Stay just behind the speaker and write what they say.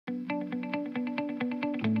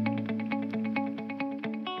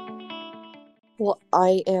Well,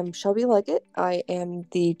 I am Shelby Leggett. I am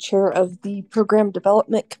the chair of the Program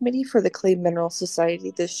Development Committee for the Clay Mineral Society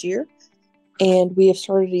this year. And we have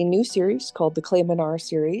started a new series called the Clayminar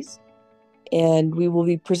series. And we will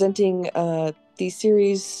be presenting these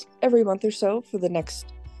series every month or so for the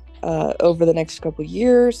next over the next couple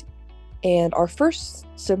years. And our first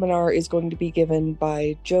seminar is going to be given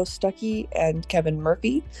by Joe Stuckey and Kevin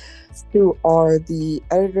Murphy, who are the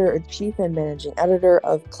editor-in-chief and managing editor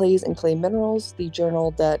of Clays and Clay Minerals, the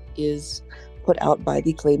journal that is put out by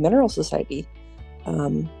the Clay Mineral Society.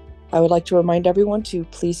 I would like to remind everyone to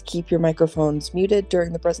please keep your microphones muted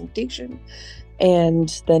during the presentation,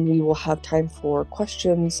 and then we will have time for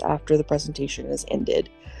questions after the presentation is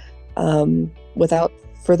ended. Without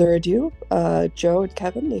further ado, Joe and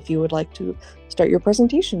Kevin, if you would like to start your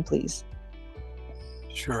presentation, please.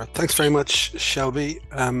 Sure. Thanks very much, Shelby,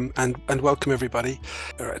 and welcome everybody.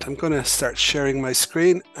 All right, I'm going to start sharing my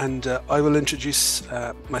screen, and I will introduce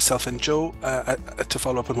myself and Joe to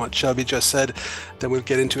follow up on what Shelby just said. Then we'll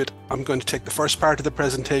get into it. I'm going to take the first part of the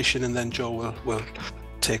presentation, and then Joe will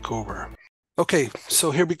take over. Okay,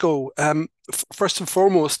 so here we go. First and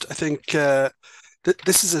foremost, I think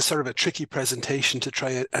this is a sort of a tricky presentation to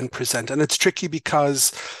try and present, and it's tricky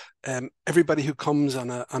because everybody who comes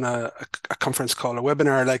on a conference call, a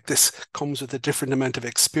webinar like this, comes with a different amount of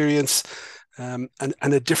experience and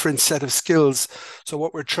a different set of skills. So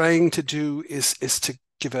what we're trying to do is to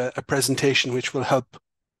give a presentation which will help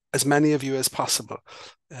as many of you as possible.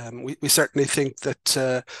 We certainly think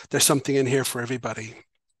that there's something in here for everybody.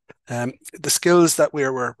 The skills that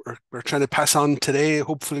we're trying to pass on today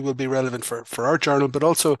hopefully will be relevant for our journal, but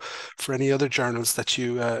also for any other journals that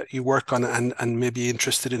you work on and may be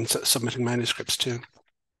interested in submitting manuscripts to.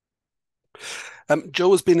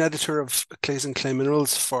 Joe has been editor of Clays and Clay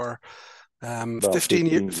Minerals for 15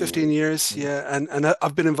 years, yeah, and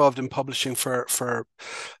I've been involved in publishing for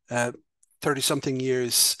 30-something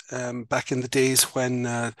years, back in the days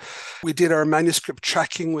when we did our manuscript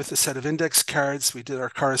tracking with a set of index cards. We did our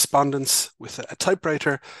correspondence with a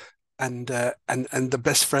typewriter, and the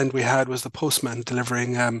best friend we had was the postman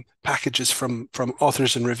delivering packages from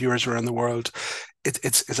authors and reviewers around the world.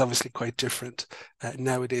 It's obviously quite different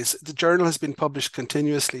nowadays. The journal has been published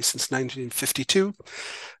continuously since 1952.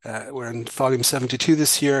 We're in volume 72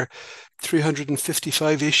 this year,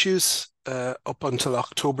 355 issues. Up until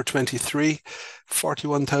October 23,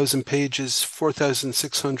 41,000 pages,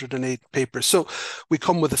 4,608 papers. So we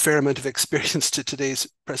come with a fair amount of experience to today's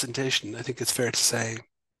presentation, I think it's fair to say.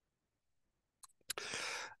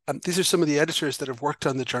 These are some of the editors that have worked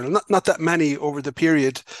on the journal, not that many over the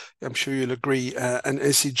period, I'm sure you'll agree. And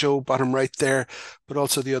I see Joe bottom right there, but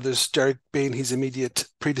also the others, Derek Bain, his immediate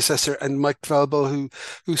predecessor, and Mike Valbo,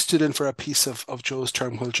 who stood in for a piece of Joe's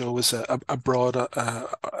term while Joe was abroad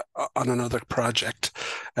on another project.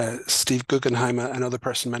 Steve Guggenheim, another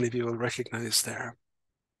person many of you will recognize there.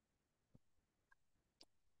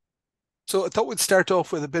 So I thought we'd start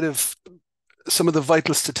off with a bit of some of the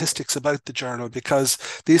vital statistics about the journal, because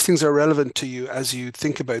these things are relevant to you as you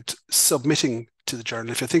think about submitting to the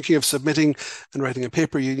journal. If you're thinking of submitting and writing a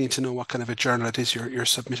paper, you need to know what kind of a journal it is you're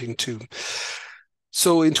submitting to.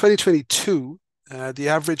 So in 2022, the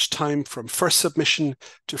average time from first submission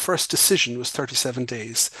to first decision was 37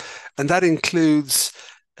 days. And that includes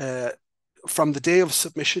from the day of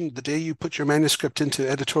submission, the day you put your manuscript into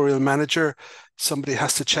editorial manager, somebody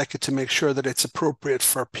has to check it to make sure that it's appropriate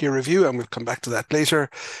for peer review, and we'll come back to that later.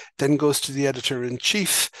 Then goes to the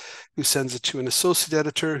editor-in-chief, who sends it to an associate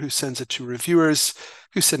editor, who sends it to reviewers,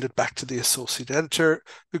 who send it back to the associate editor,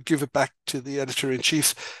 who give it back to the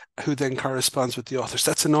editor-in-chief, who then corresponds with the authors.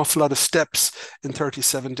 That's an awful lot of steps in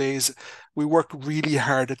 37 days. We work really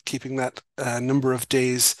hard at keeping that number of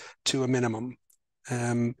days to a minimum.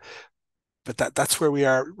 But that's where we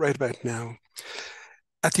are right about now.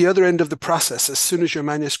 At the other end of the process, as soon as your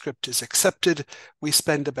manuscript is accepted, we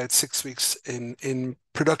spend about 6 weeks in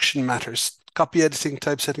production matters, copy editing,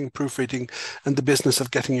 typesetting, proofreading, and the business of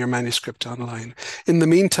getting your manuscript online. In the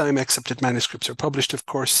meantime, accepted manuscripts are published, of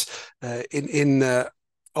course, in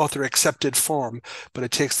author-accepted form, but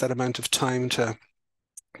it takes that amount of time to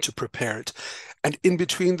prepare it. And in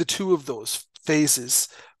between the two of those phases,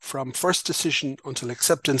 from first decision until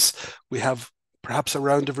acceptance, we have perhaps a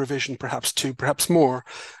round of revision, perhaps two, perhaps more,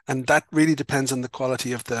 and that really depends on the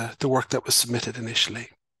quality of the work that was submitted initially.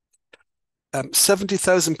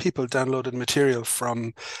 70,000 people downloaded material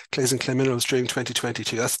from Clays and Clay Minerals during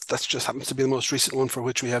 2022. That's just happens to be the most recent one for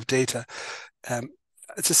which we have data.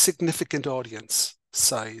 It's a significant audience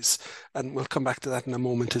size, and we'll come back to that in a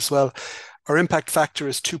moment as well. Our impact factor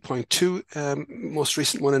is 2.2, most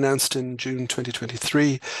recent one announced in June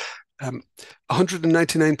 2023. Um,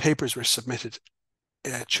 199 papers were submitted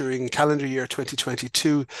during calendar year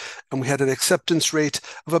 2022, and we had an acceptance rate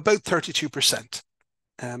of about 32%.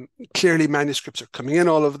 Clearly, manuscripts are coming in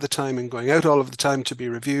all of the time and going out all of the time to be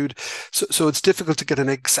reviewed. So it's difficult to get an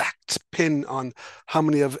exact pin on how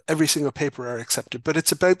many of every single paper are accepted, but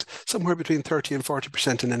it's about somewhere between 30 and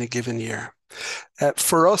 40% in any given year.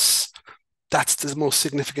 For us, that's the most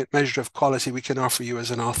significant measure of quality we can offer you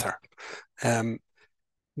as an author. Um,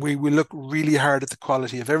 we look really hard at the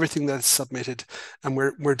quality of everything that's submitted, and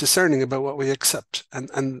we're discerning about what we accept,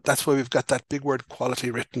 and that's why we've got that big word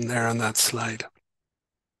quality written there on that slide.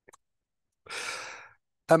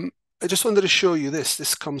 I just wanted to show you this.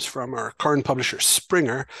 This comes from our current publisher,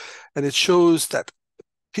 Springer, and it shows that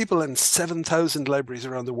people in 7,000 libraries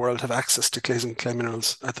around the world have access to Clays and Clay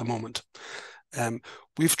Minerals at the moment.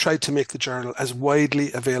 We've tried to make the journal as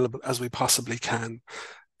widely available as we possibly can.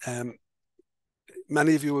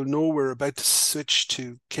 Many of you will know we're about to switch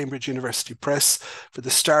to Cambridge University Press from the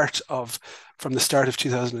start of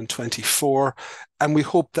 2024, and we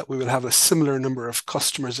hope that we will have a similar number of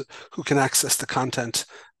customers who can access the content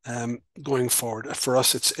going forward. For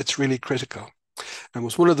us, it's really critical, and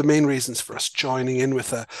was one of the main reasons for us joining in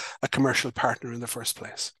with a commercial partner in the first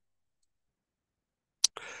place.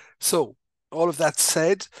 So, all of that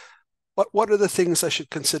said, what are the things I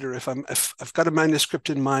should consider if I've got a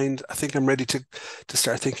manuscript in mind? I think I'm ready to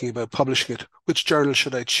start thinking about publishing it. Which journal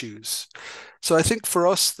should I choose? So I think for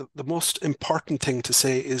us, the most important thing to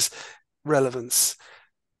say is relevance.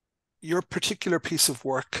 Your particular piece of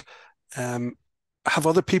work, have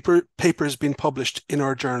other papers been published in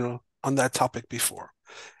our journal on that topic before?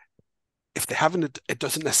 If they haven't, it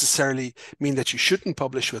doesn't necessarily mean that you shouldn't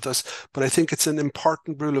publish with us, but I think it's an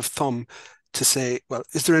important rule of thumb to say, well,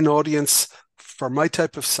 is there an audience for my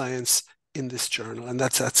type of science in this journal? And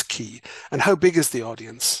that's key. And how big is the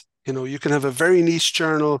audience? You know, you can have a very niche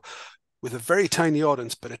journal with a very tiny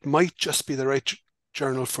audience, but it might just be the right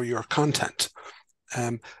journal for your content.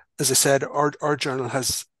 As I said, our journal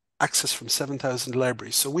has access from 7,000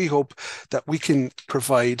 libraries. So we hope that we can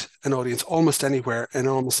provide an audience almost anywhere in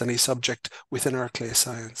almost any subject within our clay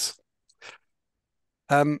science.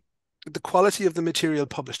 The quality of the material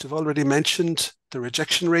published. I've already mentioned the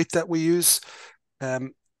rejection rate that we use. But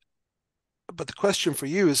the question for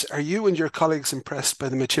you is, are you and your colleagues impressed by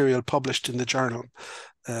the material published in the journal?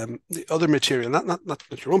 The other material, not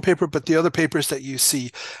your own paper, but the other papers that you see.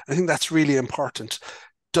 I think that's really important.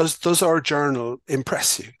 Does our journal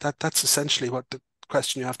impress you? That's essentially what the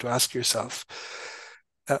question you have to ask yourself.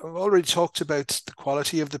 I've already talked about the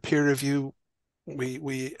quality of the peer review.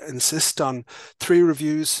 We insist on 3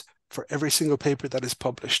 reviews for every single paper that is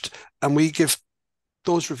published, and we give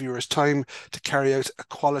those reviewers time to carry out a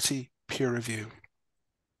quality peer review.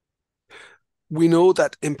 We know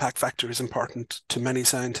that impact factor is important to many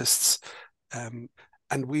scientists, and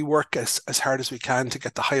we work as hard as we can to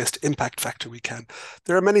get the highest impact factor we can.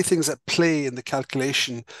 There are many things at play in the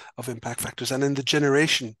calculation of impact factors and in the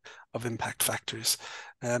generation of impact factors.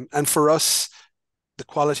 And for us, the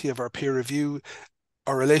quality of our peer review,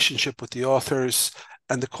 our relationship with the authors,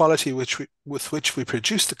 and the quality with which we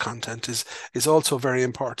produce the content is also very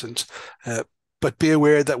important. But be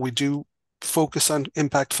aware that we do focus on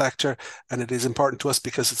impact factor, and it is important to us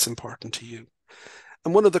because it's important to you.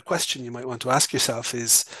 And one other question you might want to ask yourself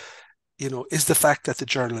is, you know, is the fact that the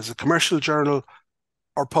journal is a commercial journal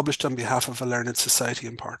or published on behalf of a learned society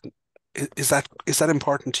important? Is that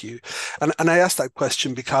important to you? And I ask that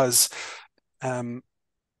question because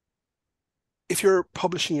if you're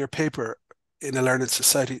publishing your paper in a learned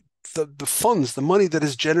society, the funds, the money that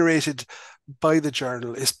is generated by the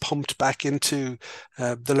journal is pumped back into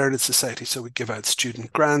the learned society. So we give out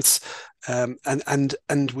student grants, and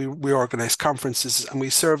we organize conferences, and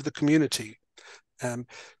we serve the community.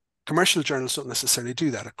 Commercial journals don't necessarily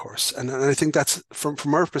do that, of course, and I think that's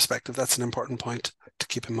from our perspective, that's an important point to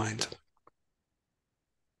keep in mind.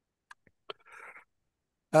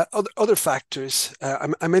 Other factors,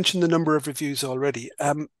 I mentioned the number of reviews already.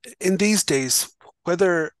 In these days,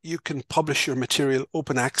 whether you can publish your material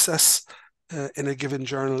open access in a given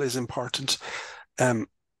journal is important. Do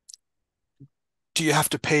you have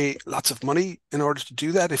to pay lots of money in order to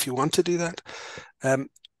do that if you want to do that?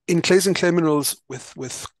 In Clays and Clay Minerals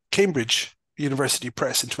with Cambridge University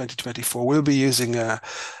Press in 2024, we'll be using,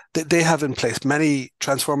 they have in place many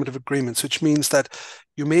transformative agreements, which means that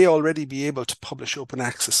you may already be able to publish open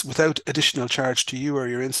access without additional charge to you or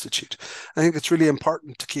your institute. I think it's really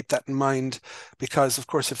important to keep that in mind because, of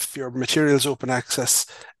course, if your material is open access,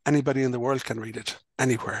 anybody in the world can read it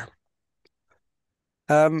anywhere.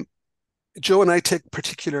 Joe and I take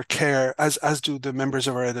particular care, as do the members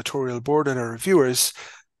of our editorial board and our reviewers,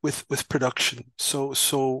 with production. So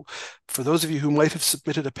for those of you who might have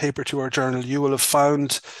submitted a paper to our journal, you will have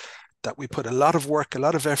found that we put a lot of work, a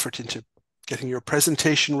lot of effort into getting your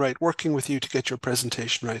presentation right, working with you to get your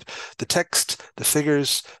presentation right. The text, the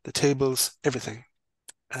figures, the tables, everything.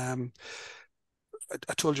 Um,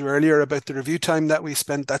 I told you earlier about the review time that we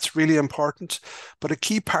spent. That's really important. But a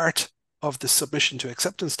key part of the submission to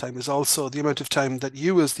acceptance time is also the amount of time that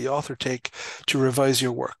you as the author take to revise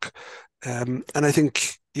your work. And I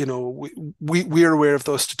think, we are aware of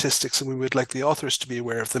those statistics, and we would like the authors to be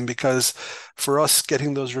aware of them, because for us,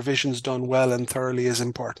 getting those revisions done well and thoroughly is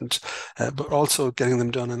important, but also getting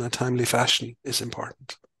them done in a timely fashion is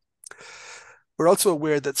important. We're also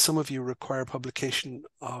aware that some of you require publication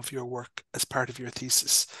of your work as part of your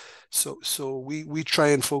thesis. So we try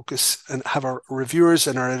and focus and have our reviewers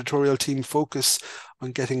and our editorial team focus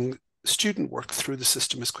on getting student work through the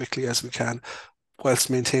system as quickly as we can,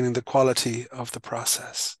 whilst maintaining the quality of the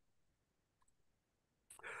process.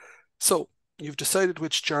 So you've decided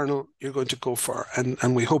which journal you're going to go for,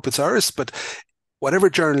 and we hope it's ours, but whatever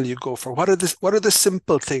journal you go for, what are the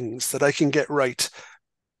simple things that I can get right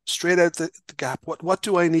straight out the gap? What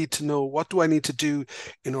do I need to know? What do I need to do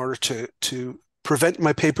in order to prevent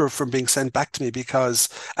my paper from being sent back to me because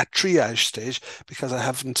at triage stage, because I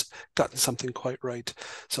haven't gotten something quite right?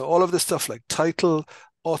 So all of the stuff like title,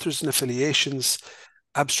 authors and affiliations,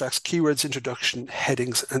 abstracts, keywords, introduction,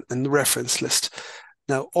 headings, and the reference list.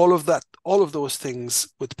 Now, all of those things,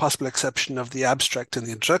 with the possible exception of the abstract and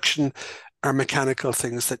the introduction, are mechanical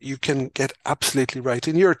things that you can get absolutely right.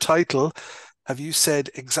 In your title, have you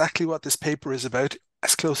said exactly what this paper is about,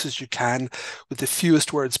 as close as you can, with the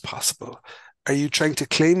fewest words possible? Are you trying to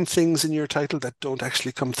claim things in your title that don't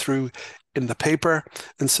actually come through in the paper,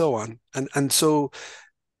 and so on? And so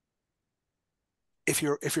if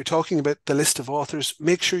you're talking about the list of authors,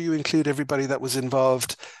 make sure you include everybody that was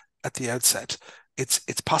involved at the outset.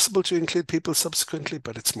 It's possible to include people subsequently,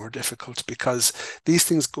 but it's more difficult because these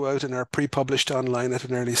things go out and are pre-published online at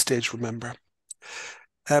an early stage, remember.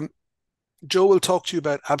 Joe will talk to you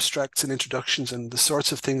about abstracts and introductions and the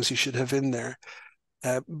sorts of things you should have in there.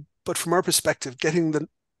 But from our perspective, getting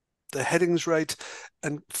the headings right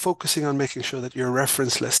and focusing on making sure that your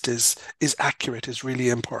reference list is accurate is really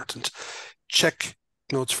important. Check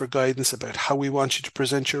notes for guidance about how we want you to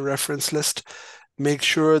present your reference list. Make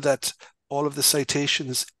sure that all of the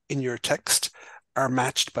citations in your text are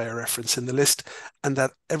matched by a reference in the list, and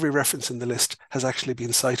that every reference in the list has actually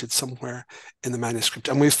been cited somewhere in the manuscript.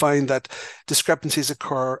 And we find that discrepancies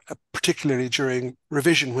occur particularly during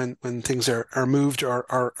revision when things are moved or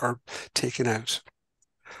are taken out.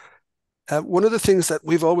 One of the things that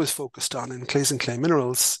we've always focused on in Clays and Clay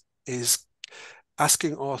Minerals is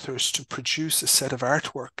asking authors to produce a set of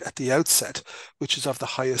artwork at the outset, which is of the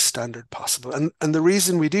highest standard possible. And the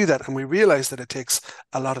reason we do that, and we realize that it takes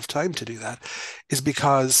a lot of time to do that, is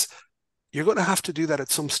because you're going to have to do that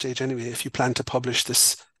at some stage anyway if you plan to publish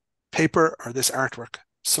this paper or this artwork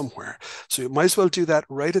somewhere. So you might as well do that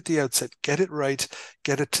right at the outset, get it right,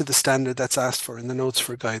 get it to the standard that's asked for in the notes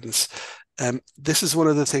for guidance. This is one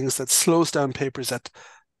of the things that slows down papers at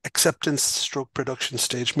acceptance stroke production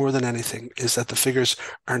stage more than anything, is that the figures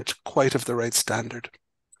aren't quite of the right standard.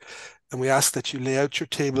 And we ask that you lay out your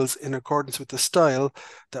tables in accordance with the style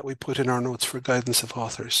that we put in our notes for guidance of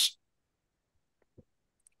authors.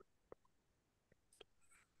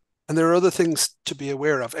 And there are other things to be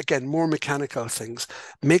aware of. Again, more mechanical things.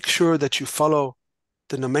 Make sure that you follow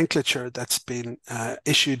the nomenclature that's been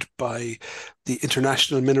issued by the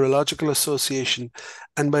International Mineralogical Association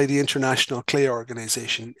and by the International Clay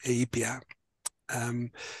Organization, AIPA.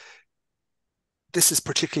 This is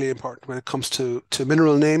particularly important when it comes to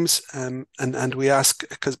mineral names, and we ask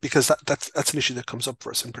because that's an issue that comes up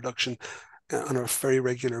for us in production on a very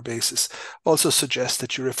regular basis. Also suggest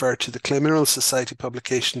that you refer to the Clay Mineral Society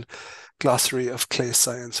publication Glossary of Clay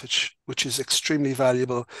Science, which is extremely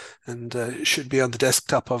valuable and should be on the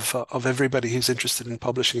desktop of everybody who's interested in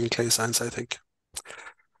publishing in clay science, I think.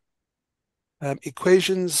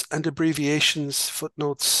 Equations and abbreviations,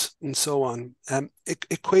 footnotes, and so on.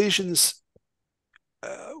 Equations,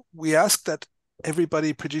 we ask that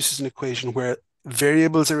everybody produces an equation where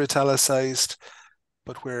variables are italicized,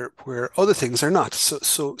 but where other things are not.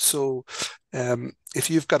 So if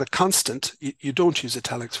you've got a constant, you don't use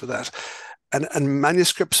italics for that. And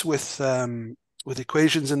manuscripts with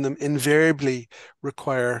equations in them invariably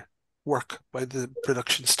require work by the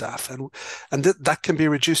production staff, and that can be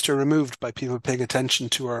reduced or removed by people paying attention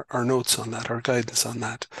to our notes on that, our guidance on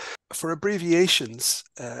that. For abbreviations,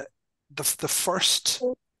 the first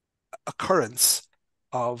occurrence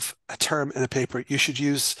of a term in a paper, you should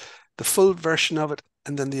use the full version of it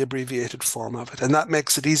and then the abbreviated form of it. And that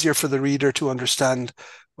makes it easier for the reader to understand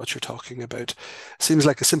what you're talking about. Seems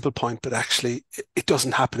like a simple point, but actually it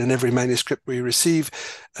doesn't happen in every manuscript we receive.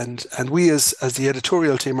 And we as the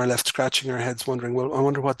editorial team are left scratching our heads wondering, well, I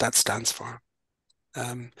wonder what that stands for.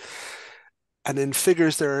 And in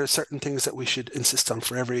figures, there are certain things that we should insist on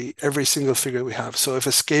for every single figure we have. So if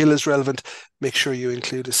a scale is relevant, make sure you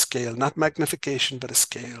include a scale, not magnification, but a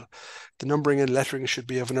scale. The numbering and lettering should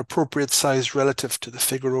be of an appropriate size relative to the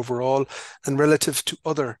figure overall and relative to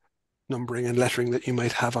other numbering and lettering that you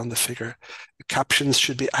might have on the figure. The captions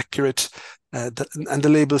should be accurate, and the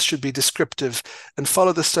labels should be descriptive and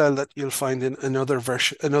follow the style that you'll find in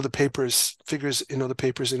other papers, figures in other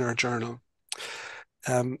papers in our journal.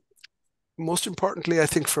 Most importantly, I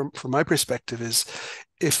think from my perspective is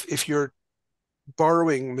if you're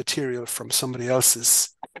borrowing material from somebody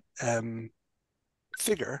else's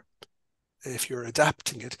figure, if you're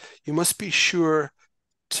adapting it, you must be sure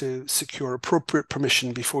to secure appropriate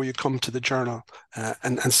permission before you come to the journal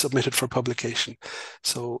and submit it for publication.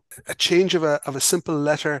 So a change of a simple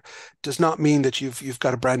letter does not mean that you've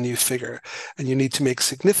got a brand new figure and you need to make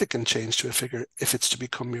significant change to a figure if it's to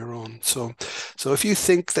become your own. So if you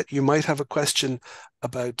think that you might have a question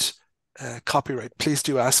about copyright, please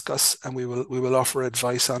do ask us and we will offer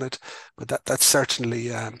advice on it. But that's certainly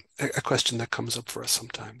a question that comes up for us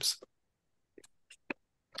sometimes.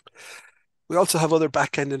 We also have other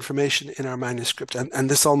back-end information in our manuscript, and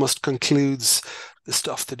this almost concludes the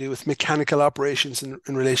stuff to do with mechanical operations in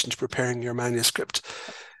relation to preparing your manuscript.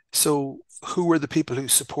 So who were the people who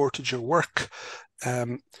supported your work?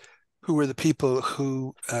 Who were the people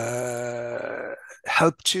who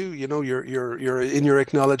helped you? You know, your in your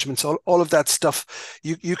acknowledgements, all of that stuff.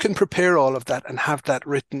 You can prepare all of that and have that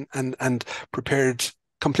written and prepared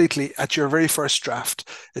completely at your very first draft.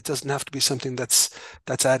 It doesn't have to be something that's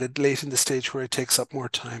added late in the stage where it takes up more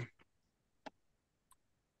time.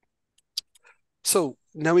 So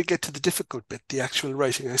now we get to the difficult bit, the actual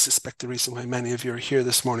writing. I suspect the reason why many of you are here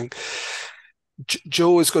this morning.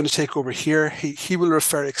 Joe is going to take over here. He will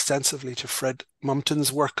refer extensively to Fred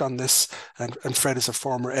Mumpton's work on this, and Fred is a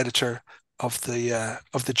former editor of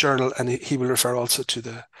the journal, and he will refer also to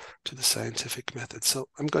the scientific method. So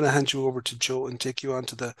I'm going to hand you over to Joe and take you on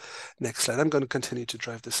to the next slide. I'm going to continue to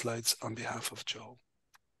drive the slides on behalf of Joe.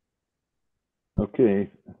 Okay,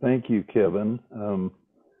 thank you, Kevin.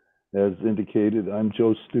 As indicated, I'm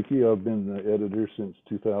Joe Stuckey. I've been the editor since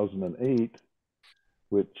 2008,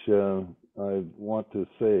 which I want to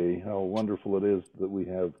say how wonderful it is that we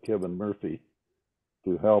have Kevin Murphy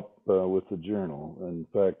to help with the journal. In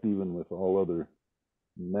fact, even with all other,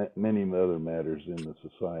 many other matters in the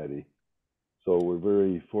society. So we're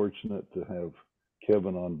very fortunate to have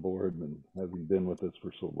Kevin on board and having been with us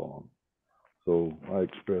for so long. So I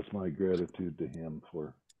express my gratitude to him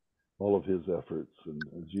for all of his efforts. And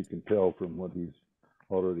as you can tell from what he's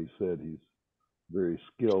already said, he's very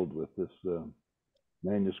skilled with this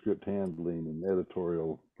manuscript handling and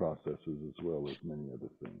editorial processes, as well as many other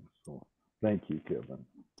things. So thank you, Kevin.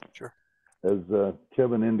 Sure. As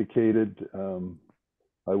Kevin indicated,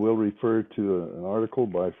 I will refer to an article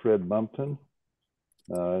by Fred Mumpton.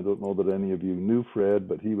 I don't know that any of you knew Fred,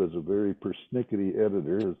 but he was a very persnickety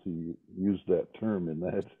editor, as he used that term in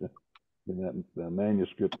that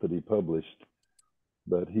manuscript that he published.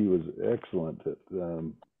 But he was excellent at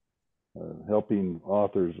helping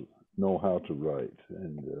authors know how to write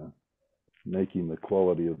and making the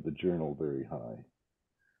quality of the journal very high.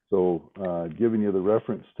 So giving you the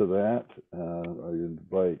reference to that, I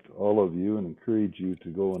invite all of you and encourage you to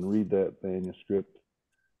go and read that manuscript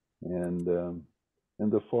and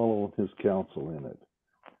to follow his counsel in it.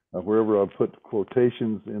 Wherever I've put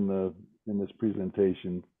quotations in this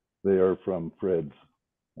presentation, they are from Fred's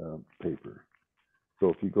paper. So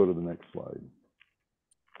if you go to the next slide.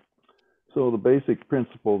 So the basic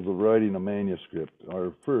principles of writing a manuscript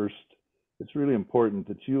are, first, it's really important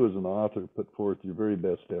that you as an author put forth your very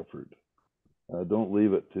best effort. Don't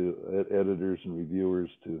leave it to editors and reviewers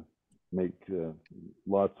to make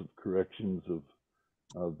lots of corrections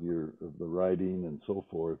of the writing and so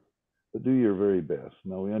forth, but do your very best.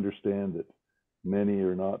 Now we understand that many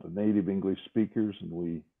are not native English speakers, and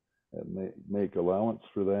we make allowance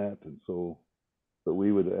for that, and so, but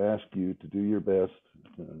we would ask you to do your best.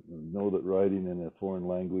 Know that writing in a foreign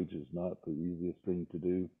language is not the easiest thing to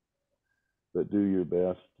do, but do your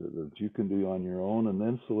best that you can do on your own, and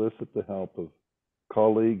then solicit the help of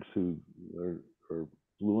colleagues who are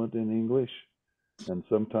fluent in English, and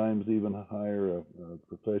sometimes even hire a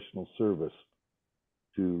professional service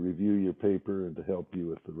to review your paper and to help you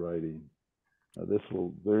with the writing. This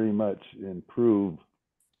will very much improve,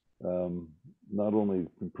 not only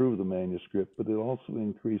improve the manuscript, but it also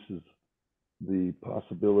increases the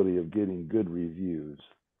possibility of getting good reviews.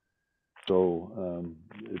 So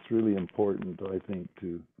it's really important, I think,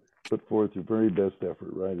 to put forth your very best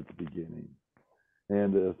effort right at the beginning.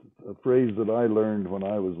 And a phrase that I learned when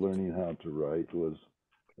I was learning how to write was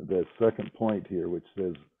that second point here, which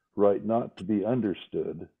says, write not to be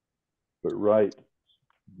understood, but write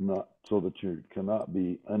not so that you cannot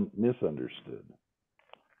be misunderstood.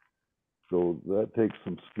 So that takes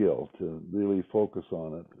some skill to really focus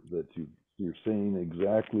on it, that you're saying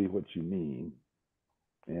exactly what you mean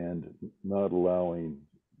and not allowing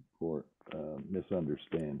for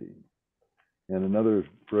misunderstanding. And another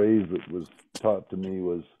phrase that was taught to me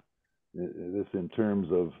was this, in terms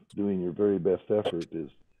of doing your very best effort, is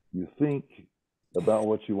you think about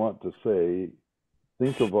what you want to say,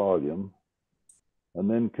 think a volume, and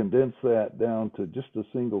then condense that down to just a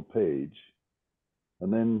single page,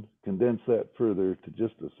 and then condense that further to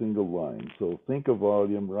just a single line. So think a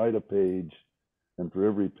volume, write a page, and for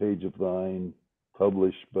every page of thine,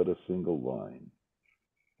 publish but a single line.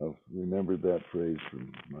 I've remembered that phrase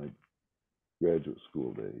from my graduate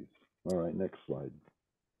school days. All right, next slide.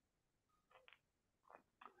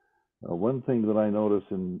 One thing that I notice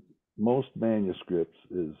in most manuscripts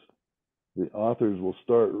is the authors will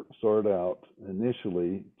start out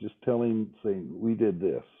initially just saying, we did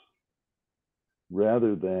this,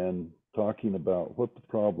 rather than talking about what the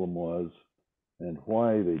problem was and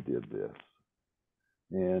why they did this.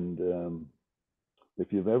 And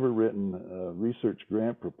if you've ever written research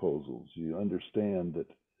grant proposals, you understand that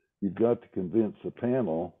you've got to convince a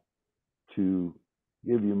panel to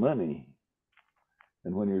give you money.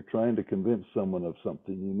 And when you're trying to convince someone of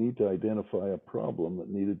something, you need to identify a problem that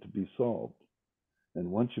needed to be solved. And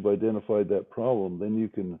once you've identified that problem, then you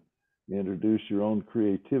can introduce your own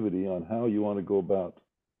creativity on how you want to go about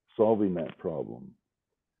solving that problem.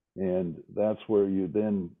 And that's where you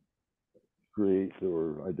then create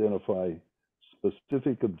or identify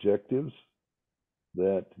specific objectives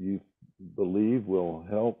that you believe will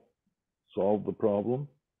help solve the problem.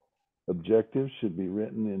 Objectives should be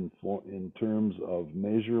written in terms of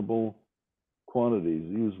measurable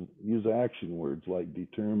quantities. Use action words like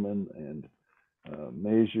determine and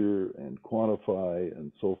measure and quantify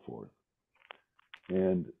and so forth.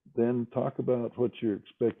 And then talk about what your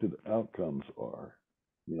expected outcomes are.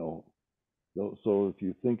 You know, so if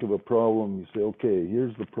you think of a problem, you say, okay,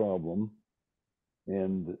 here's the problem,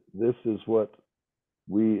 and this is what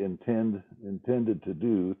we intended to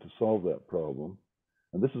do to solve that problem,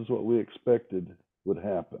 and this is what we expected would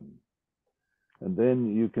happen. And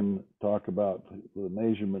then you can talk about the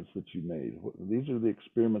measurements that you made. These are the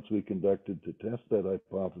experiments we conducted to test that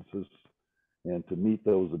hypothesis and to meet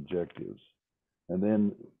those objectives. And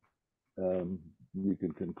then you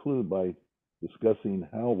can conclude by discussing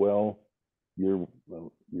how well your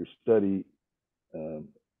study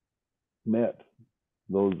met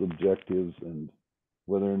those objectives and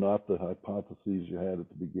whether or not the hypotheses you had at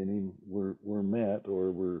the beginning were met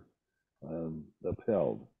or were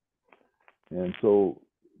upheld. And so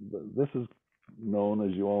this is known,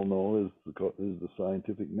 as you all know, as the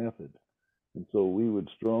scientific method. And so we would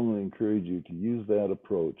strongly encourage you to use that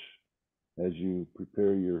approach as you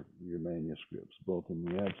prepare your manuscripts, both in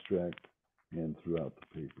the abstract and throughout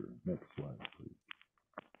the paper. Next slide, please.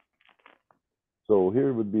 So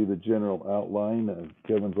here would be the general outline.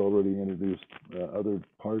 Kevin's already introduced other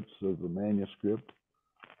parts of the manuscript,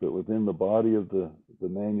 but within the body of the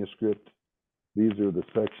manuscript, these are the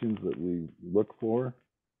sections that we look for: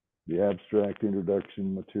 the abstract,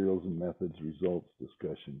 introduction, materials and methods, results,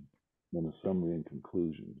 discussion, then a summary and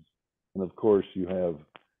conclusions. And of course, you have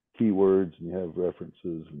keywords and you have references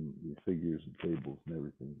and figures and tables and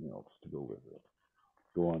everything else to go with it.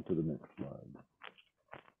 Go on to the next slide.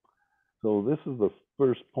 So this is the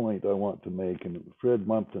first point I want to make, and Fred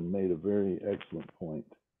Mumpton made a very excellent point,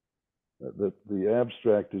 that the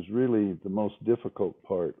abstract is really the most difficult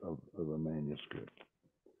part of a manuscript,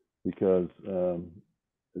 because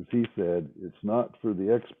as he said, it's not for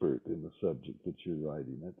the expert in the subject that you're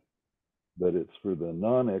writing it, but it's for the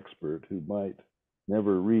non-expert who might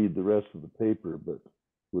never read the rest of the paper but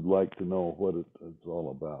would like to know what it's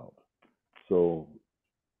all about. So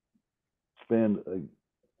spend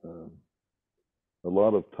a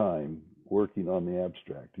lot of time working on the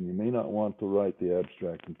abstract, and you may not want to write the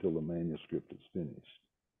abstract until the manuscript is finished.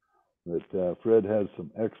 But Fred has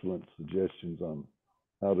some excellent suggestions on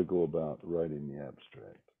how to go about writing the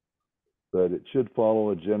abstract. But it should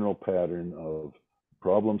follow a general pattern of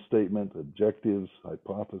problem statement, objectives,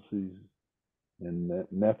 hypotheses, and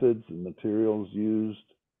methods and materials used,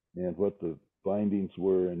 and what the findings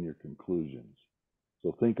were and your conclusions.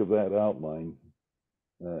 So think of that outline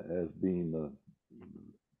as being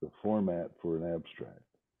the format for an abstract.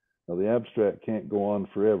 Now the abstract can't go on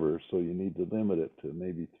forever, so you need to limit it to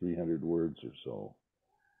maybe 300 words or so.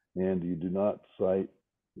 And you do not cite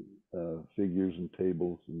figures and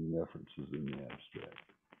tables and references in the abstract.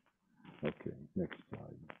 Okay, next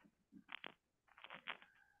slide.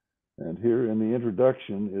 And here in the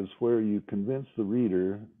introduction is where you convince the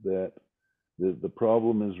reader that the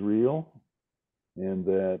problem is real and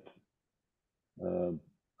that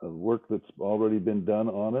work that's already been done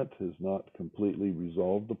on it has not completely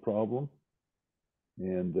resolved the problem,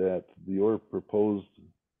 and that your proposed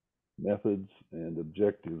methods and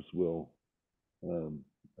objectives will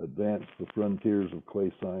advance the frontiers of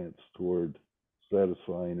clay science toward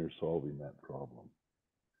satisfying or solving that problem.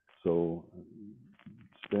 So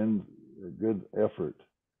spend a good effort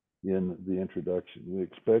in the introduction. We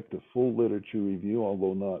expect a full literature review,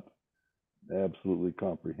 although not absolutely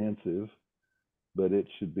comprehensive, but it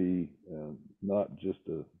should be not just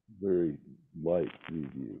a very light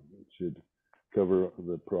review. It should cover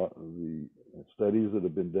the studies that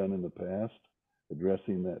have been done in the past,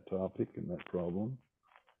 addressing that topic and that problem,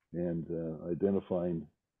 and identifying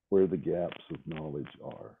where the gaps of knowledge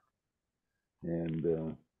are.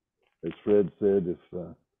 And as Fred said,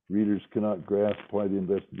 if readers cannot grasp why the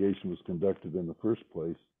investigation was conducted in the first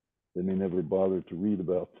place, they may never bother to read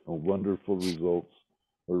about the wonderful results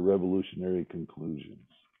or revolutionary conclusions.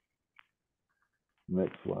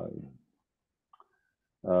 Next slide.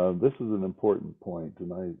 This is an important point,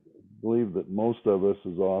 and I believe that most of us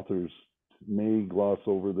as authors may gloss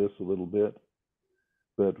over this a little bit,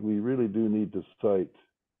 but we really do need to cite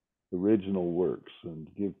original works and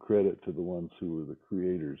give credit to the ones who were the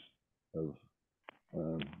creators of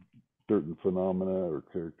certain phenomena or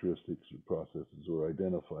characteristics or processes, or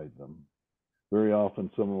identified them. Very often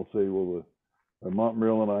someone will say, well, a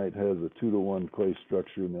Montmorillonite has a 2-to-1 clay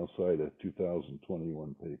structure, and they'll cite a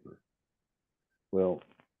 2021 paper. Well,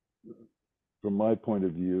 from my point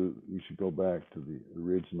of view, you should go back to the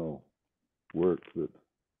original work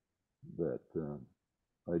that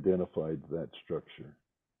identified that structure,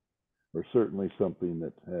 or certainly something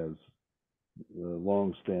that has a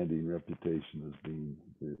long-standing reputation as being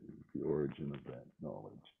the origin of that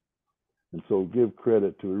knowledge. And so give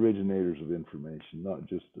credit to originators of information, not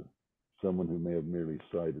just to someone who may have merely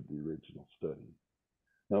cited the original study.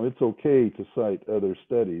 Now, it's okay to cite other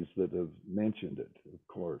studies that have mentioned it, of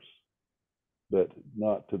course, but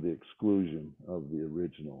not to the exclusion of the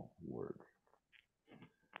original work.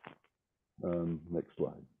 Next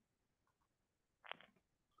slide.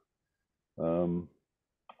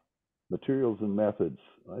 Materials and methods.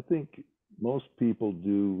 I think most people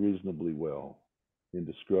do reasonably well in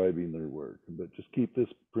describing their work, but just keep this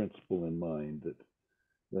principle in mind, that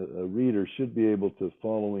a reader should be able to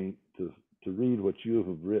read what you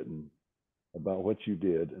have written about what you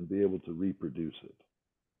did and be able to reproduce it.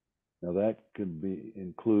 Now that could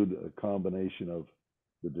include a combination of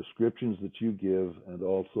the descriptions that you give and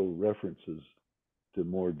also references to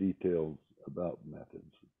more details about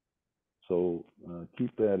methods. So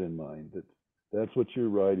keep that in mind, that that's what you're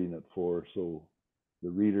writing it for, so the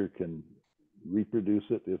reader can reproduce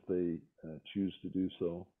it if they choose to do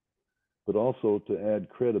so, but also to add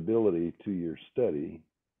credibility to your study,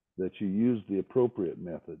 that you used the appropriate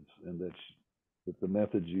methods, and that the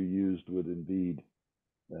methods you used would indeed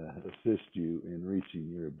assist you in reaching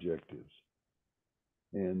your objectives.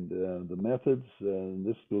 And the methods,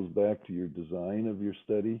 this goes back to your design of your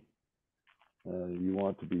study. You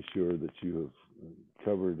want to be sure that you have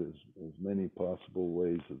covered as many possible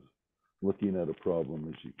ways of looking at a problem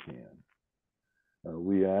as you can.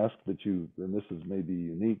 We ask that you, and this is maybe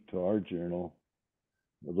unique to our journal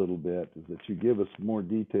a little bit, is that you give us more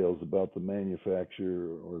details about the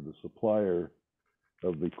manufacturer or the supplier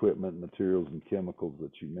of the equipment, materials, and chemicals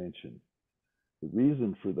that you mentioned. The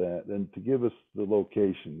reason for that, and to give us the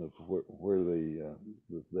location of where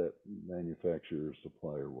that manufacturer or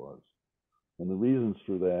supplier was. And the reasons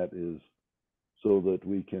for that is so that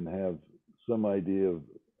we can have some idea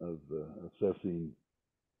of assessing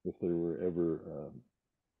if there were ever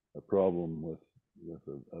a problem with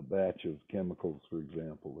a batch of chemicals, for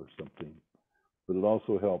example, or something. But it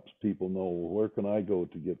also helps people know, well, where can I go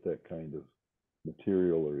to get that kind of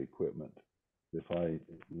material or equipment if I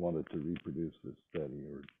wanted to reproduce this study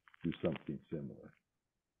or do something similar.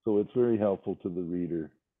 So it's very helpful to the reader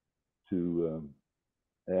to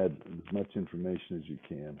add as much information as you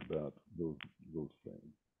can about those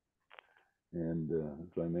things. And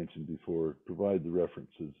as I mentioned before, provide the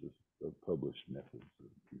references of published methods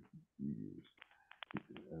that you use.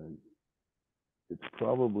 It's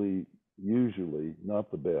probably usually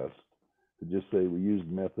not the best to just say we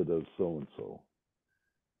used method of so-and-so.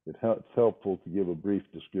 It's helpful to give a brief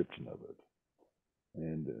description of it.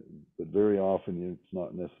 And but very often it's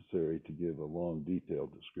not necessary to give a long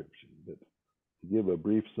detailed description, but to give a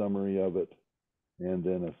brief summary of it and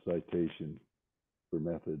then a citation for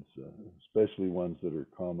methods, especially ones that are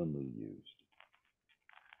commonly used.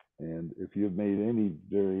 And if you've made any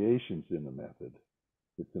variations in a method,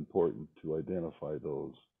 it's important to identify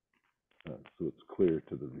those so it's clear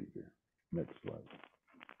to the reader. Next slide.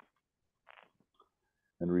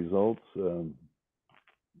 And results, in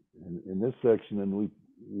this section, and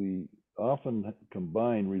we often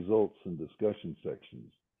combine results and discussion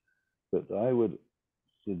sections, but I would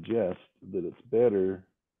suggest that it's better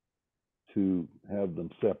to have them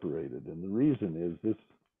separated. And the reason is this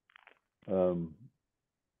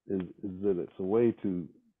is that it's a way to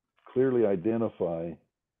clearly identify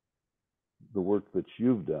the work that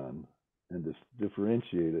you've done and to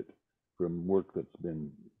differentiate it from work that's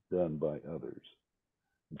been done by others.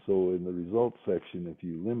 And so in the results section, if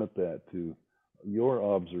you limit that to your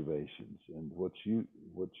observations and what you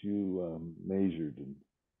measured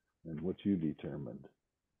and what you determined,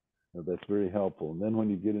 that's very helpful. And then when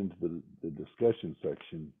you get into the discussion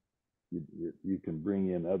section, you can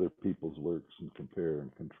bring in other people's works and compare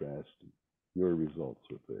and contrast your results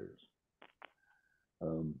with theirs.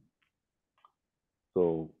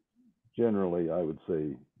 So generally, I would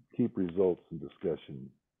say keep results and discussion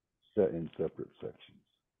set in separate sections.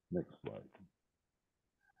 Next slide.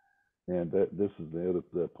 And this is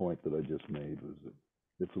the point that I just made, was that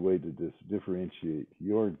it's a way to differentiate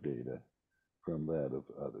your data from that of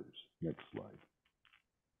others. Next slide.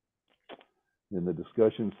 In the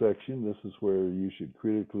discussion section, this is where you should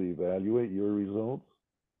critically evaluate your results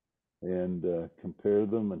and compare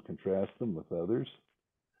them and contrast them with others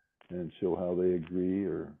and show how they agree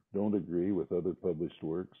or don't agree with other published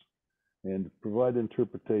works and provide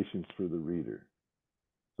interpretations for the reader.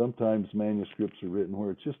 Sometimes manuscripts are written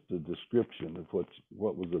where it's just a description of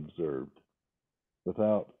what was observed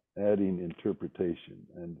without adding interpretation.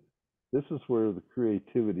 And this is where the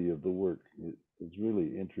creativity of the work is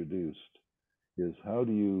really introduced, is how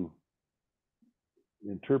do you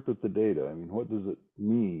interpret the data? I mean, what does it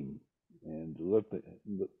mean? And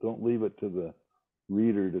don't leave it to the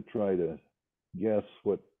reader to try to guess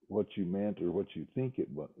what you meant or what you think it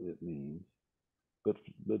means, but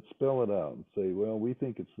spell it out and say, well, we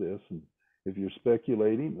think it's this. And if you're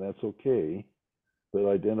speculating, that's okay, but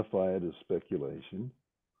identify it as speculation.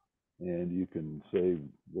 And you can say,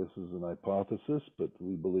 this is an hypothesis, but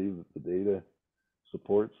we believe that the data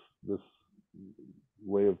supports this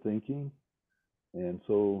way of thinking. And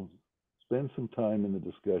so spend some time in the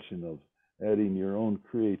discussion of adding your own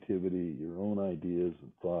creativity, your own ideas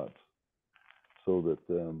and thoughts, so that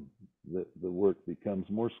the work becomes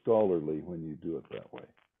more scholarly when you do it that way.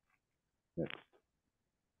 Next.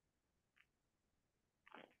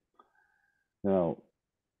 Now,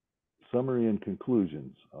 summary and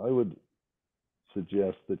conclusions. I would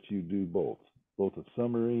suggest that you do both a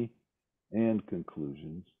summary and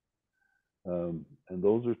conclusions. And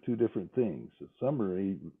those are two different things. A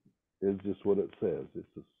summary is just what it says.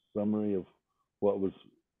 It's a summary of what was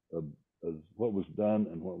done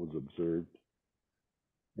and what was observed.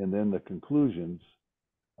 And then the conclusions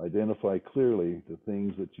identify clearly the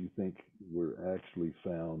things that you think were actually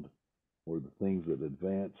found or the things that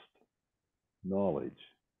advanced knowledge.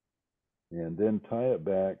 And then tie it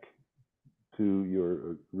back to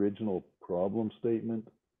your original problem statement,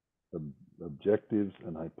 objectives,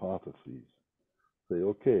 and hypotheses. Say,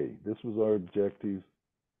 okay, this was our objective.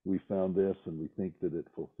 We found this, and we think that it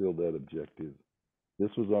fulfilled that objective.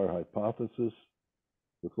 This was our hypothesis.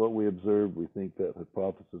 With what we observed, we think that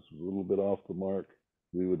hypothesis was a little bit off the mark.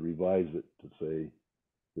 We would revise it to say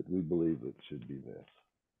that we believe it should be this.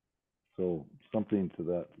 So something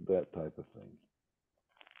to that type of thing.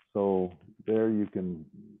 So there you can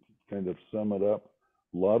kind of sum it up.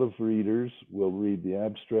 A lot of readers will read the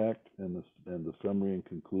abstract and the summary and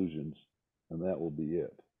conclusions, and that will be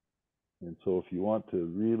it. And so if you want to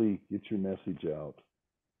really get your message out,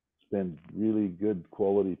 spend really good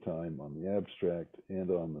quality time on the abstract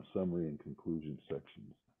and on the summary and conclusion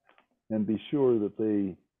sections. And be sure that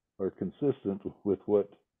they are consistent with what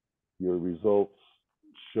your results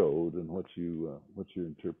showed and what your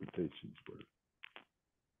interpretations were.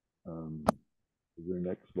 Is there a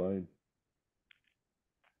next slide?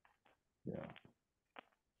 Yeah.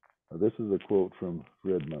 This is a quote from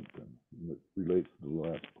Fred Mumpton, and it relates to the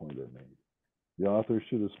last point I made. The author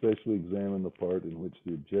should especially examine the part in which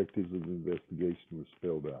the objectives of the investigation were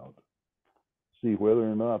spelled out. See whether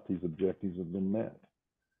or not these objectives have been met.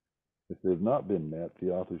 If they have not been met, the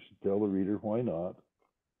author should tell the reader why not,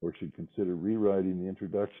 or should consider rewriting the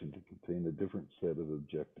introduction to contain a different set of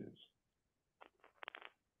objectives.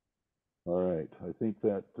 All right, I think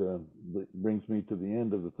that brings me to the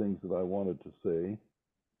end of the things that I wanted to say.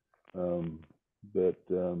 But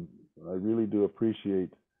I really do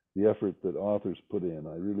appreciate the effort that authors put in.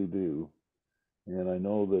 I really do. And I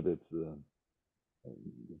know that it's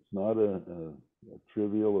not a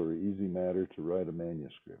trivial or easy matter to write a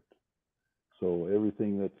manuscript. So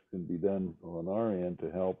everything that can be done on our end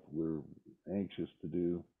to help, we're anxious to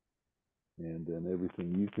do. And then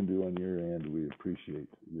everything you can do on your end, we appreciate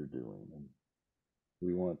your doing. And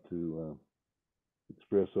we want to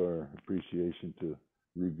express our appreciation to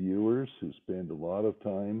reviewers who spend a lot of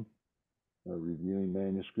time reviewing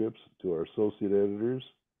manuscripts, to our associate editors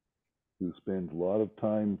who spend a lot of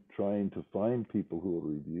time trying to find people who will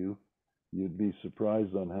review. You'd be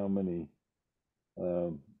surprised on how many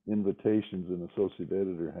invitations an associate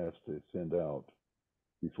editor has to send out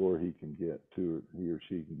before he or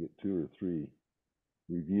she can get 2 or 3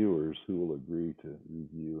 reviewers who will agree to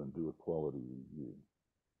review and do a quality review.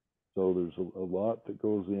 So there's a lot that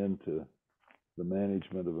goes into the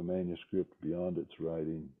management of a manuscript beyond its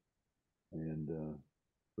writing, and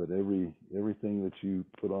but everything that you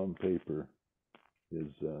put on paper is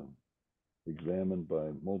examined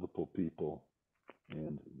by multiple people,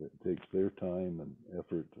 and it takes their time and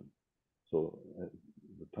effort. And so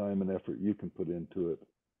the time and effort you can put into it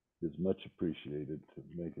is much appreciated to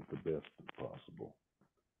make it the best possible.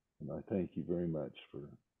 And I thank you very much for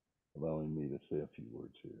allowing me to say a few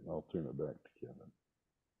words here. And I'll turn it back to Kevin.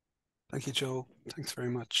 Thank you, Joe. Thanks very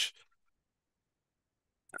much.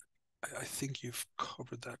 I think you've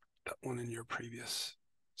covered that one in your previous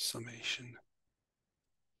summation.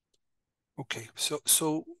 Okay,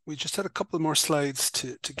 so we just had a couple more slides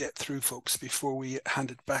to get through, folks, before we hand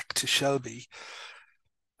it back to Shelby.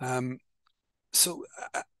 So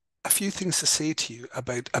a few things to say to you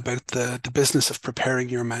about the business of preparing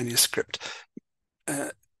your manuscript.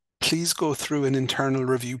 Please go through an internal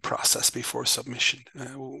review process before submission.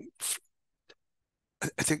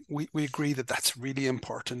 I think we agree that that's really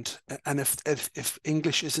important. And if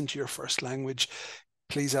English isn't your first language,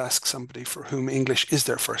 please ask somebody for whom English is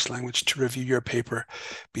their first language to review your paper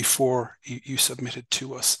before you submit it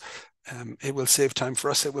to us. It will save time for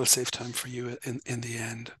us. It will save time for you in the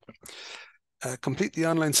end. Complete the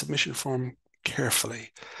online submission form carefully.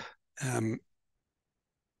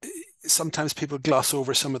 Sometimes people gloss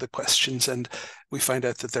over some of the questions, and we find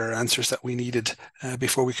out that there are answers that we needed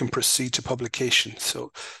before we can proceed to publication.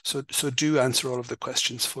 So do answer all of the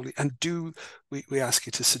questions fully, and we ask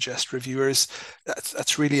you to suggest reviewers.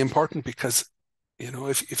 That's really important, because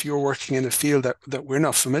if you're working in a field that we're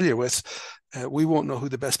not familiar with, we won't know who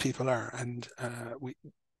the best people are, and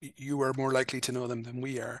you are more likely to know them than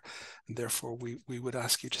we are, and therefore we would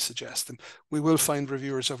ask you to suggest them. We will find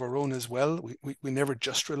reviewers of our own as well. We never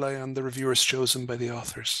just rely on the reviewers chosen by the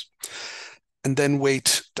authors. And then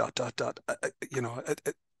wait, ...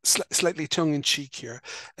 Slightly tongue-in-cheek here.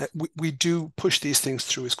 We do push these things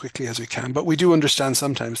through as quickly as we can, but we do understand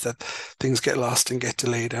sometimes that things get lost and get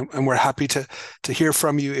delayed, and we're happy to hear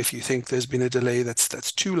from you if you think there's been a delay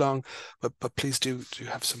that's too long, but please do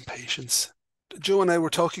have some patience. Joe and I were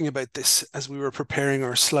talking about this as we were preparing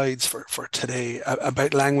our slides for today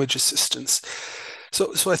about language assistance.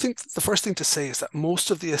 So I think the first thing to say is that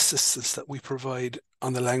most of the assistance that we provide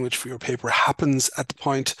on the language for your paper happens at the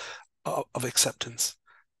point of acceptance.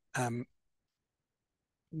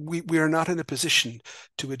 We are not in a position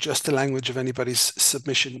to adjust the language of anybody's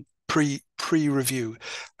submission pre-review.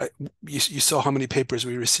 You saw how many papers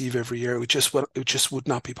we receive every year. It just would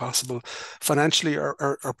not be possible financially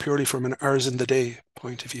or purely from an hours in the day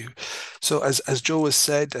point of view. So as Joe has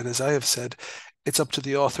said, and as I have said, it's up to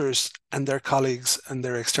the authors and their colleagues and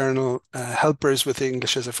their external helpers with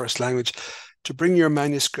English as a first language to bring your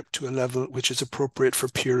manuscript to a level which is appropriate for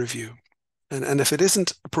peer review. And if it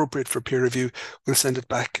isn't appropriate for peer review, we'll send it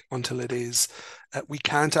back until it is. We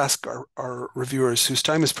can't ask our reviewers, whose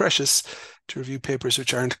time is precious, to review papers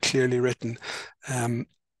which aren't clearly written. And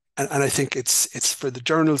I think it's for the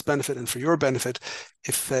journal's benefit and for your benefit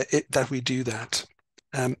that we do that.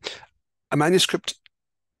 A manuscript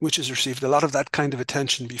which has received a lot of that kind of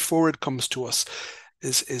attention before it comes to us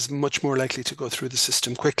is much more likely to go through the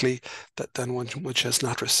system quickly than one which has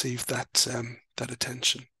not received that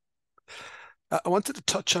attention. I wanted to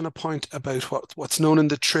touch on a point about what's known in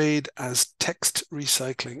the trade as text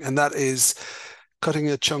recycling, and that is cutting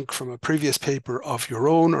a chunk from a previous paper of your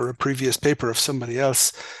own or a previous paper of somebody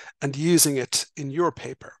else and using it in your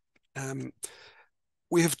paper.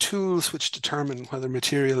 We have tools which determine whether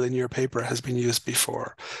material in your paper has been used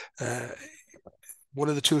before. One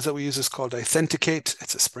of the tools that we use is called Authenticate.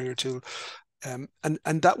 It's a Springer tool. And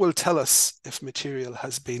that will tell us if material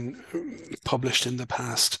has been published in the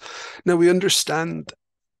past. Now, we understand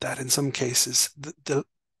that in some cases, the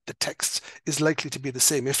text is likely to be the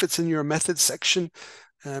same. If it's in your method section,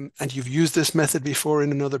 and you've used this method before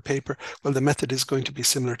in another paper, well, the method is going to be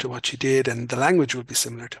similar to what you did, and the language will be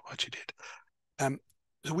similar to what you did.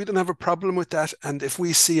 So we don't have a problem with that. And if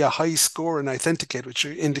we see a high score in Authenticate, which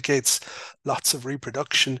indicates lots of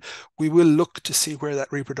reproduction, we will look to see where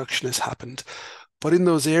that reproduction has happened. But in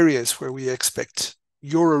those areas where we expect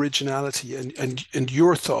your originality and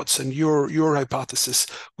your thoughts and your hypothesis,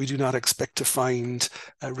 we do not expect to find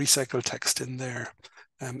recycled text in there.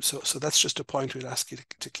 So that's just a point we'd ask you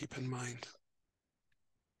to keep in mind.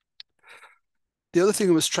 The other thing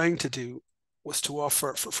I was trying to do was to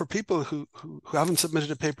offer for people who haven't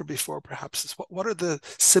submitted a paper before, perhaps, is what are the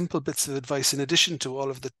simple bits of advice in addition to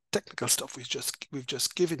all of the technical stuff we've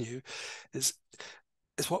just given you, is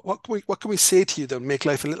what can we say to you that will make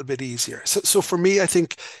life a little bit easier. So for me, I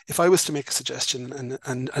think if I was to make a suggestion,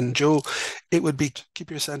 and Joe, it would be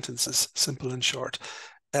keep your sentences simple and short.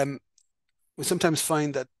 We sometimes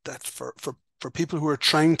find that for people who are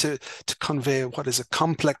trying to convey what is a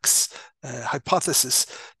complex hypothesis,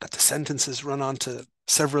 that the sentences run onto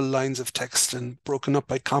several lines of text and broken up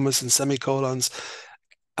by commas and semicolons.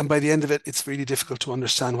 And by the end of it, it's really difficult to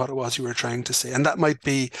understand what it was you were trying to say. And that might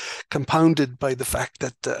be compounded by the fact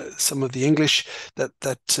that some of the English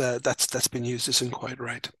that's been used isn't quite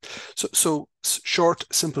right. So short,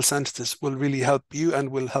 simple sentences will really help you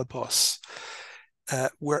and will help us.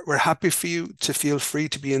 We're happy for you to feel free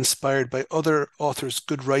to be inspired by other authors'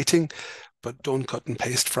 good writing, but don't cut and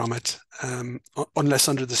paste from it, unless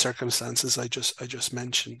under the circumstances I just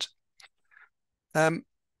mentioned.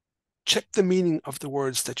 Check the meaning of the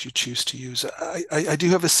words that you choose to use. I do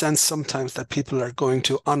have a sense sometimes that people are going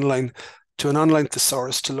to an online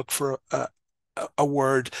thesaurus to look for a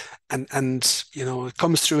word, and it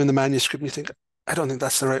comes through in the manuscript and you think, I don't think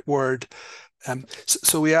that's the right word.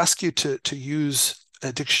 So we ask you to use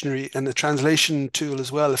a dictionary and a translation tool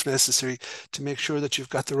as well, if necessary, to make sure that you've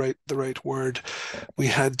got the right word. We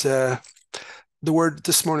had the word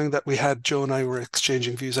this morning that we had, Joe and I were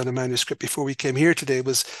exchanging views on a manuscript before we came here today,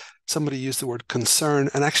 was somebody used the word concern,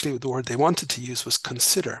 and actually the word they wanted to use was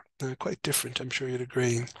consider. Quite different, I'm sure you'd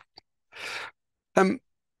agree. The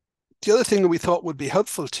other thing that we thought would be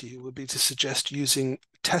helpful to you would be to suggest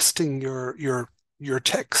testing your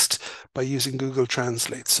text by using Google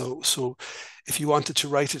Translate. So if you wanted to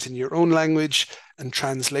write it in your own language and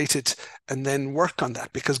translate it and then work on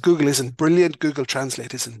that, because Google isn't brilliant, Google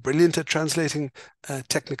Translate isn't brilliant at translating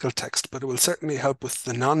technical text, but it will certainly help with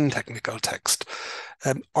the non-technical text.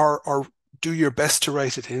 Or do your best to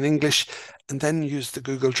write it in English and then use the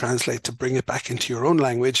Google Translate to bring it back into your own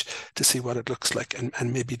language to see what it looks like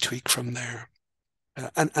and maybe tweak from there.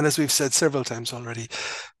 And as we've said several times already,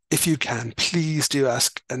 if you can, please do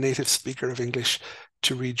ask a native speaker of English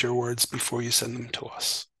to read your words before you send them to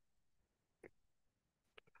us.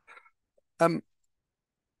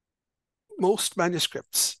 Most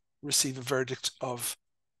manuscripts receive a verdict of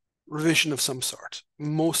revision of some sort.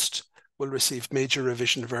 Most will receive major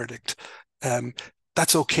revision verdict.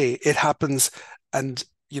 That's okay. It happens, and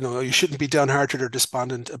you shouldn't be downhearted or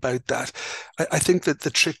despondent about that. I think that the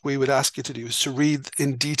trick we would ask you to do is to read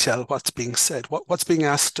in detail what's being said, what's being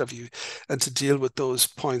asked of you, and to deal with those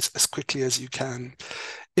points as quickly as you can.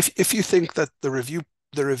 If you think that the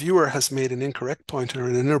reviewer has made an incorrect point or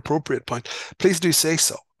an inappropriate point, please do say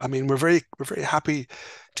so. I mean, we're very happy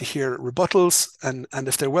to hear rebuttals, and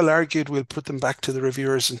if they're well argued, we'll put them back to the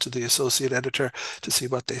reviewers and to the associate editor to see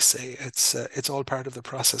what they say. It's all part of the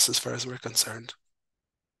process as far as we're concerned.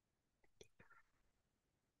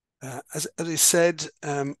 As I said,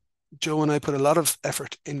 Joe and I put a lot of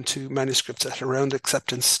effort into manuscripts at around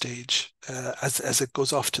acceptance stage. As it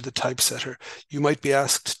goes off to the typesetter, you might be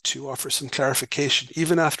asked to offer some clarification.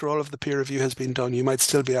 Even after all of the peer review has been done, you might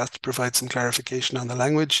still be asked to provide some clarification on the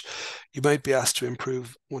language. You might be asked to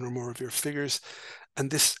improve one or more of your figures.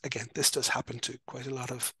 And this does happen to quite a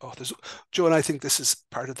lot of authors. Joe and I think this is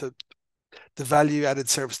part of the value-added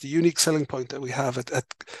service, the unique selling point that we have at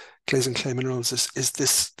Clays and Clayminar is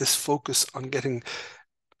this focus on getting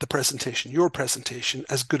your presentation,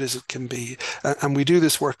 as good as it can be. And we do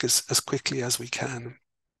this work as quickly as we can.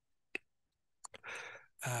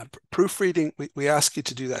 Proofreading, we ask you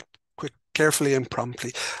to do that carefully and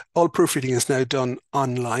promptly. All proofreading is now done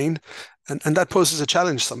online, and that poses a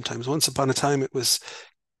challenge sometimes. Once upon a time, it was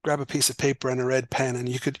grab a piece of paper and a red pen, and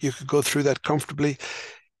you could go through that comfortably.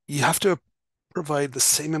 You have to provide the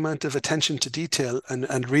same amount of attention to detail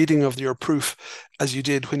and reading of your proof as you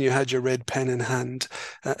did when you had your red pen in hand.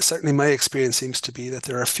 Certainly my experience seems to be that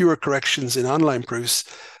there are fewer corrections in online proofs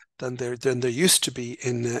than there used to be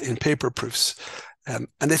in paper proofs. And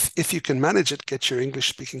if you can manage it, get your English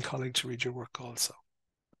speaking colleague to read your work also.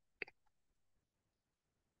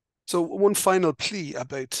 So one final plea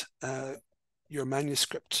about your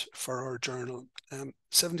manuscript for our journal.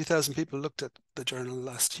 70,000 people looked at the journal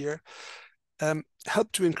last year.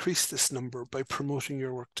 Help to increase this number by promoting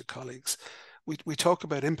your work to colleagues. We talk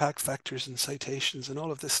about impact factors and citations and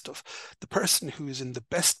all of this stuff. The person who is in the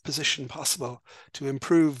best position possible to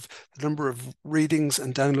improve the number of readings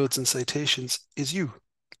and downloads and citations is you.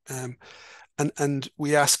 And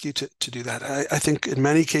we ask you to do that. I think in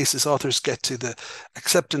many cases, authors get to the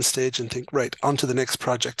acceptance stage and think, right, on to the next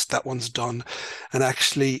project, that one's done. And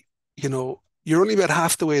actually, you're only about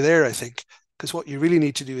half the way there, I think, because what you really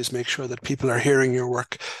need to do is make sure that people are hearing your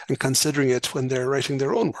work and considering it when they're writing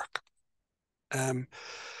their own work.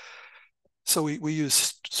 So we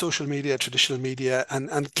use social media, traditional media,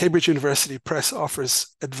 and Cambridge University Press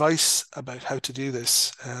offers advice about how to do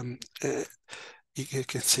this. You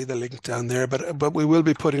can see the link down there, but we will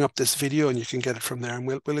be putting up this video, and you can get it from there, and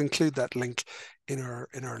we'll include that link in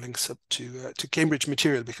our links up to Cambridge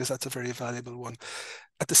material, because that's a very valuable one.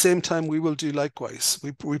 At the same time, we will do likewise.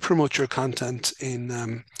 We promote your content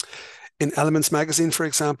in Elements magazine, for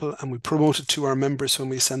example, and we promote it to our members when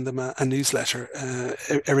we send them a newsletter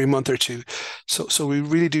every month or two. So we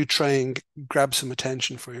really do try and grab some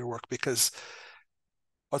attention for your work, because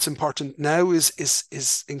what's important now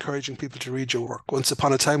is encouraging people to read your work. Once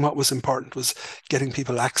upon a time, what was important was getting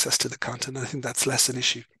people access to the content. I think that's less an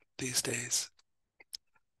issue these days.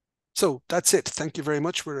 So that's it. Thank you very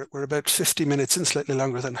much. We're about 50 minutes in, slightly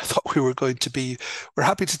longer than I thought we were going to be. We're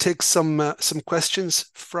happy to take some questions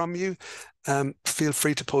from you. Feel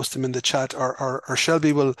free to post them in the chat, or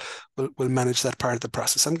Shelby will manage that part of the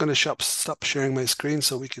process. I'm going to stop sharing my screen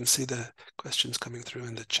so we can see the questions coming through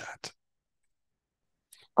in the chat.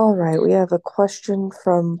 All right, we have a question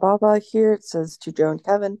from Baba here. It says, to Joe and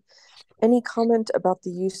Kevin, any comment about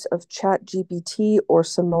the use of ChatGPT or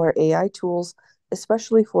similar AI tools,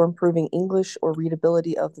 especially for improving English or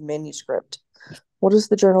readability of the manuscript? What is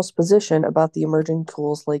the journal's position about the emerging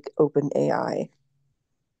tools like OpenAI?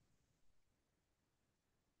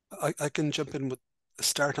 I can jump in with a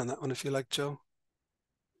start on that one if you like, Joe.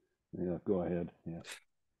 Yeah, go ahead. Yeah.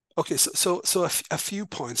 Okay, so a few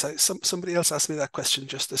points. Somebody else asked me that question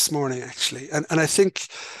just this morning, actually, and I think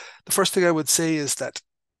the first thing I would say is that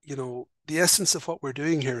the essence of what we're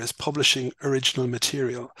doing here is publishing original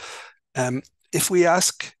material. If we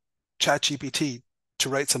ask ChatGPT to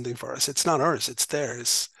write something for us, it's not ours, it's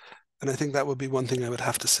theirs, and I think that would be one thing I would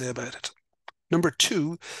have to say about it. Number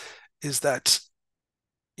two is that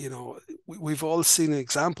we've all seen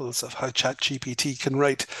examples of how ChatGPT can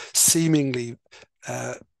write seemingly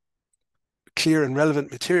clear and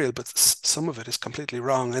relevant material, but some of it is completely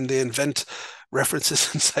wrong, and they invent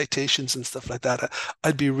references and citations and stuff like that.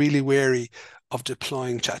 I'd be really wary of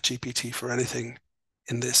deploying ChatGPT for anything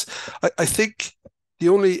in this. I think the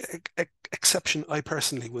only exception I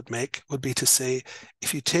personally would make would be to say,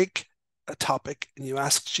 if you take a topic and you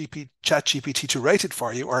ask ChatGPT to write it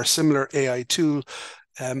for you, or a similar AI tool,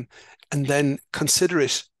 and then consider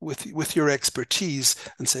it with your expertise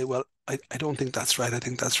and say, well, I don't think that's right, I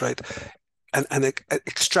think that's right, and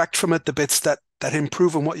extract from it the bits that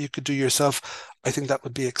improve on what you could do yourself, I think that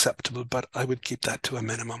would be acceptable, but I would keep that to a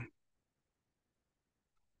minimum.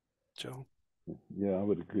 Joe? Yeah, I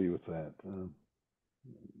would agree with that.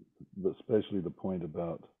 But especially the point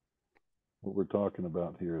about what we're talking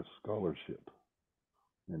about here is scholarship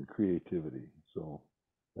and creativity. So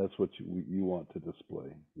that's what you want to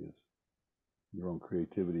display, is your own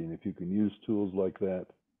creativity. And if you can use tools like that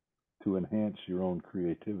to enhance your own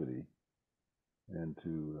creativity and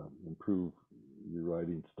to improve your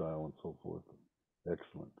writing style and so forth,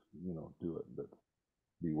 excellent. Do it, but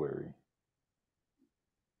be wary.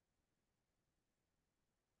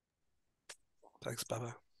 Thanks,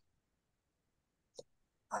 Baba.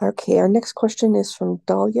 Okay, our next question is from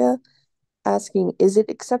Dahlia, asking, is it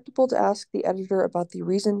acceptable to ask the editor about the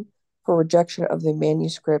reason for rejection of the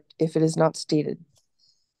manuscript if it is not stated?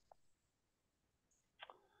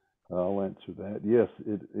 I'll answer that. Yes,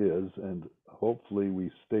 it is, and hopefully we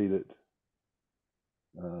state it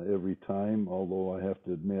every time, although I have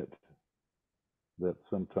to admit that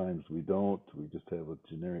sometimes we don't. We just have a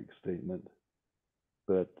generic statement.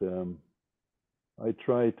 But I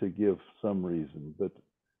try to give some reason, but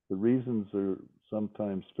the reasons are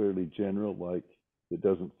sometimes fairly general, like it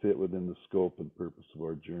doesn't fit within the scope and purpose of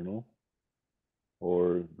our journal,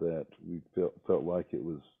 or that we felt like it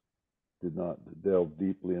did not delve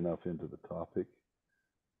deeply enough into the topic.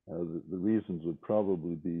 The reasons would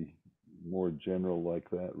probably be more general like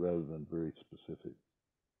that rather than very specific.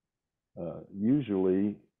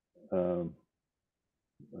 Usually,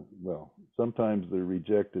 well, sometimes they're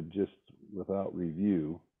rejected just without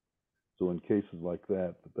review. So in cases like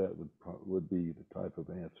that, that would be the type of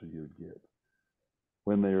answer you would get.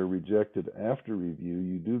 When they are rejected after review,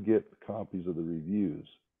 you do get copies of the reviews,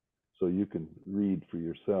 so you can read for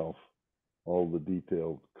yourself all the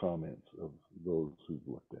detailed comments of those who've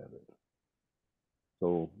looked at it.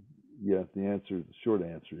 So, yeah, the short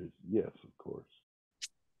answer is yes, of course.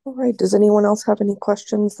 All right. Does anyone else have any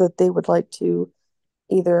questions that they would like to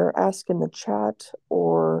either ask in the chat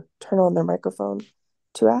or turn on their microphone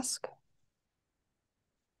to ask?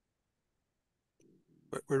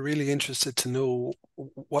 We're really interested to know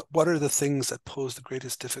what are the things that pose the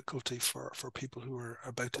greatest difficulty for people who are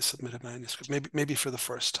about to submit a manuscript, maybe for the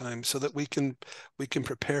first time, so that we can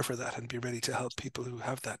prepare for that and be ready to help people who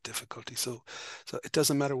have that difficulty. So it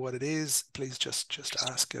doesn't matter what it is. Please just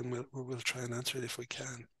ask, and we'll try and answer it if we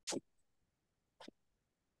can.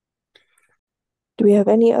 Do we have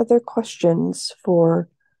any other questions for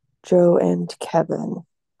Joe and Kevin?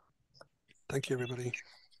 Thank you, everybody.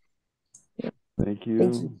 Thank you.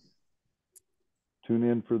 Thank you. Tune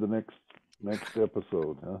in for the next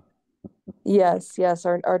episode, huh? Yes.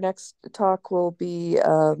 Our next talk will be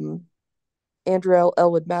Andrew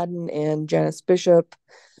Elwood Madden and Janice Bishop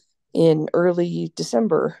in early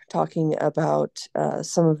December, talking about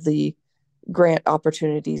some of the grant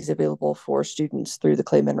opportunities available for students through the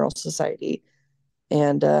Clay Mineral Society,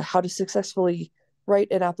 and how to successfully write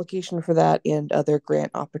an application for that and other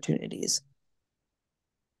grant opportunities.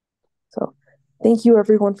 So thank you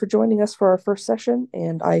everyone for joining us for our first session,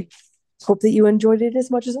 and I hope that you enjoyed it as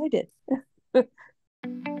much as I did.